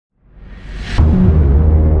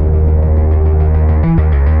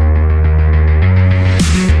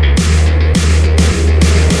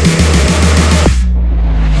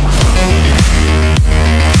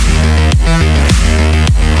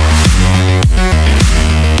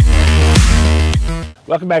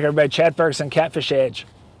Welcome back, everybody. Chad Ferguson, Catfish Edge.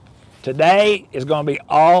 Today is going to be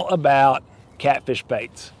all about catfish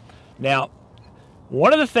baits. Now,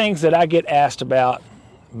 one of the things that I get asked about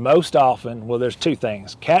most often, well, there's two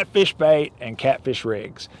things: catfish bait and catfish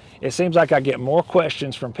rigs. It seems like I get more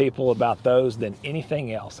questions from people about those than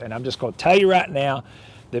anything else. And I'm just going to tell you right now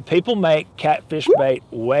that people make catfish bait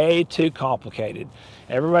way too complicated.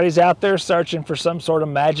 Everybody's out there searching for some sort of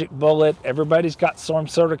magic bullet. Everybody's got some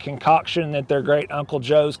sort of concoction that their great Uncle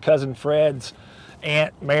Joe's cousin Fred's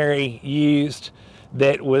Aunt Mary used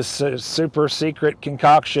that was a super secret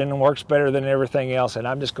concoction and works better than everything else. And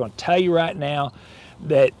I'm just going to tell you right now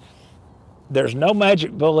that there's no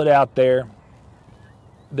magic bullet out there.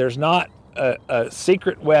 There's not a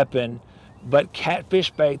secret weapon, but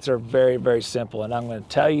catfish baits are very, very simple. And I'm going to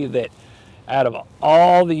tell you that out of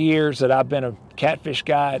all the years that I've been a catfish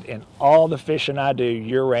guide and all the fishing I do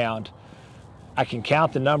year-round, I can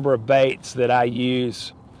count the number of baits that I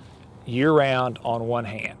use year-round on one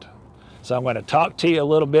hand. So I'm going to talk to you a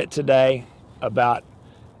little bit today about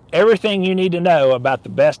everything you need to know about the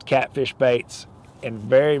best catfish baits in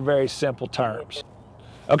very, very simple terms.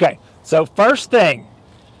 Okay, so first thing,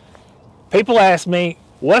 people ask me,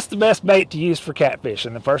 what's the best bait to use for catfish?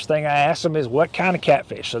 And the first thing I ask them is, what kind of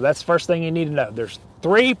catfish? So that's the first thing you need to know. There's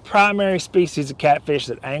three primary species of catfish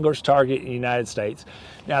that anglers target in the United States.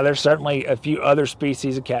 Now, there's certainly a few other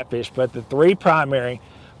species of catfish, but the three primary: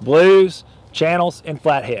 blues, channels, and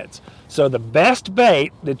flatheads. So the best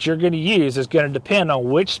bait that you're going to use is going to depend on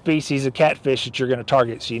which species of catfish that you're going to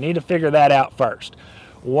target. So you need to figure that out first.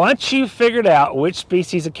 Once you've figured out which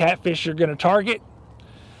species of catfish you're going to target,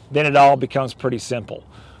 then it all becomes pretty simple.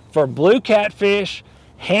 For blue catfish,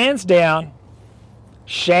 hands down,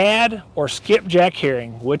 shad or skipjack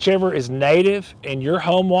herring, whichever is native in your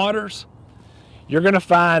home waters, you're going to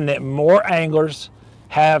find that more anglers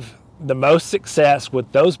have the most success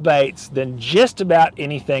with those baits than just about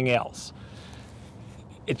anything else.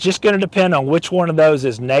 It's just going to depend on which one of those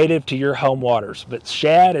is native to your home waters. But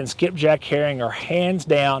shad and skipjack herring are hands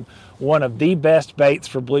down one of the best baits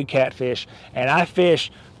for blue catfish, and I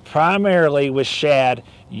fish primarily with shad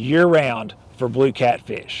year-round for blue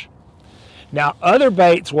catfish. Now, other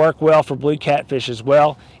baits work well for blue catfish as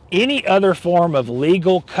well. Any other form of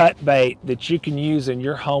legal cut bait that you can use in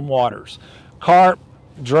your home waters: carp,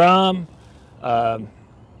 drum,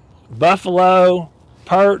 buffalo,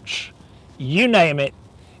 perch, you name it.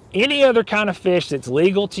 Any other kind of fish that's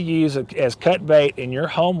legal to use as cut bait in your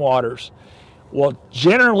home waters will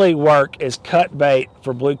generally work as cut bait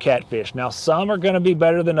for blue catfish. Now, some are going to be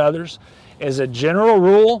better than others. As a general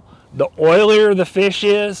rule, the oilier the fish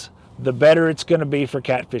is, the better it's going to be for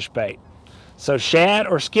catfish bait. So shad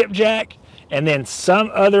or skipjack, and then some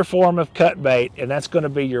other form of cut bait, and that's going to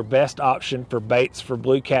be your best option for baits for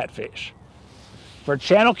blue catfish. For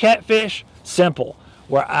channel catfish, simple.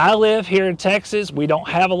 Where I live here in Texas, we don't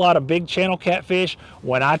have a lot of big channel catfish.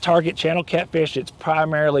 When I target channel catfish, it's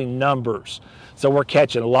primarily numbers. So we're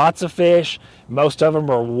catching lots of fish. Most of them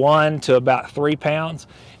are 1 to about 3 pounds.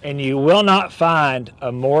 And you will not find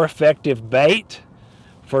a more effective bait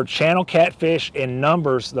for channel catfish in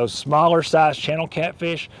numbers, those smaller size channel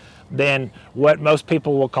catfish, than what most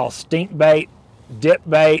people will call stink bait, dip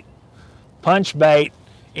bait, punch bait,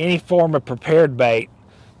 any form of prepared bait,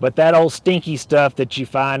 but that old stinky stuff that you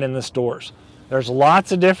find in the stores. There's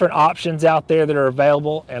lots of different options out there that are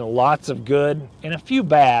available, and lots of good and a few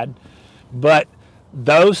bad, but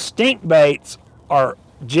those stink baits are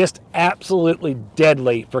just absolutely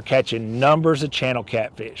deadly for catching numbers of channel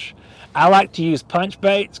catfish. I like to use punch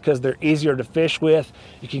baits because they're easier to fish with.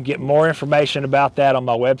 You can get more information about that on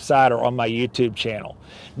my website or on my YouTube channel.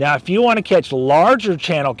 Now, if you want to catch larger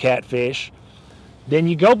channel catfish, then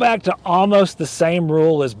you go back to almost the same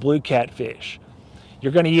rule as blue catfish.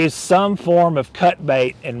 You're going to use some form of cut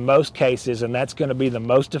bait in most cases, and that's going to be the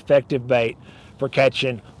most effective bait for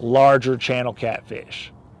catching larger channel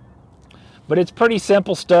catfish. But it's pretty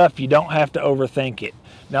simple stuff. You don't have to overthink it.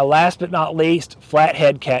 Now, last but not least,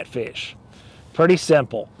 flathead catfish. Pretty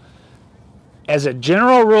simple. As a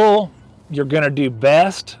general rule, you're going to do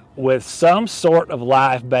best with some sort of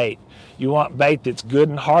live bait. You want bait that's good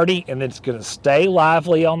and hardy and that's going to stay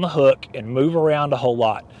lively on the hook and move around a whole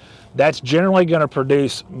lot. That's generally going to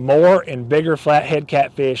produce more and bigger flathead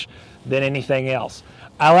catfish than anything else.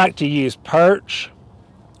 I like to use perch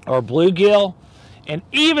or bluegill, and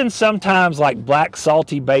even sometimes like black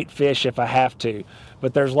salty bait fish if I have to.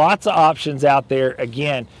 But there's lots of options out there.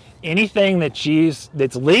 Again, anything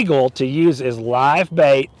that's legal to use as live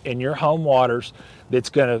bait in your home waters that's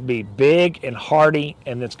going to be big and hardy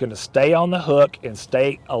and that's going to stay on the hook and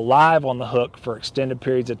stay alive on the hook for extended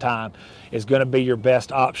periods of time is going to be your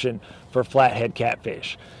best option for flathead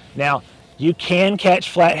catfish. Now, you can catch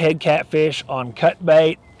flathead catfish on cut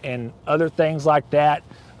bait and other things like that.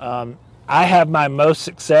 I have my most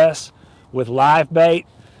success with live bait.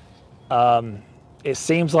 It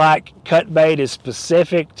seems like cut bait is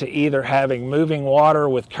specific to either having moving water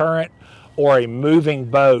with current or a moving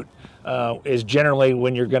boat is generally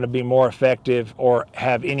when you're going to be more effective or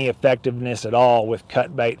have any effectiveness at all with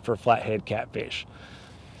cut bait for flathead catfish.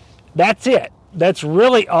 That's it. That's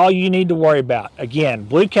really all you need to worry about. Again,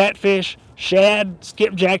 blue catfish, shad,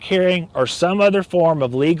 skipjack herring, or some other form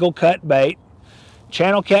of legal cut bait.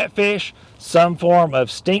 Channel catfish, some form of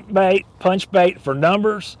stink bait, punch bait for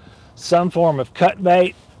numbers, some form of cut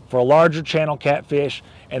bait for larger channel catfish,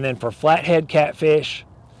 and then for flathead catfish,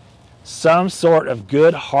 some sort of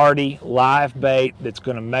good hardy live bait that's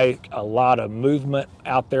going to make a lot of movement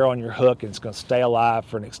out there on your hook and it's going to stay alive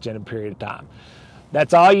for an extended period of time.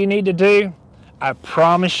 That's all you need to do. I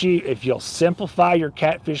promise you, if you'll simplify your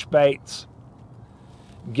catfish baits,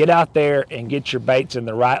 get out there and get your baits in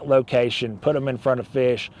the right location, put them in front of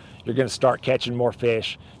fish, you're going to start catching more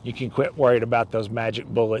fish. You can quit worried about those magic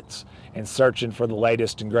bullets and searching for the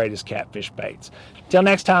latest and greatest catfish baits. Till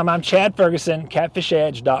next time, I'm Chad Ferguson,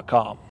 catfishedge.com.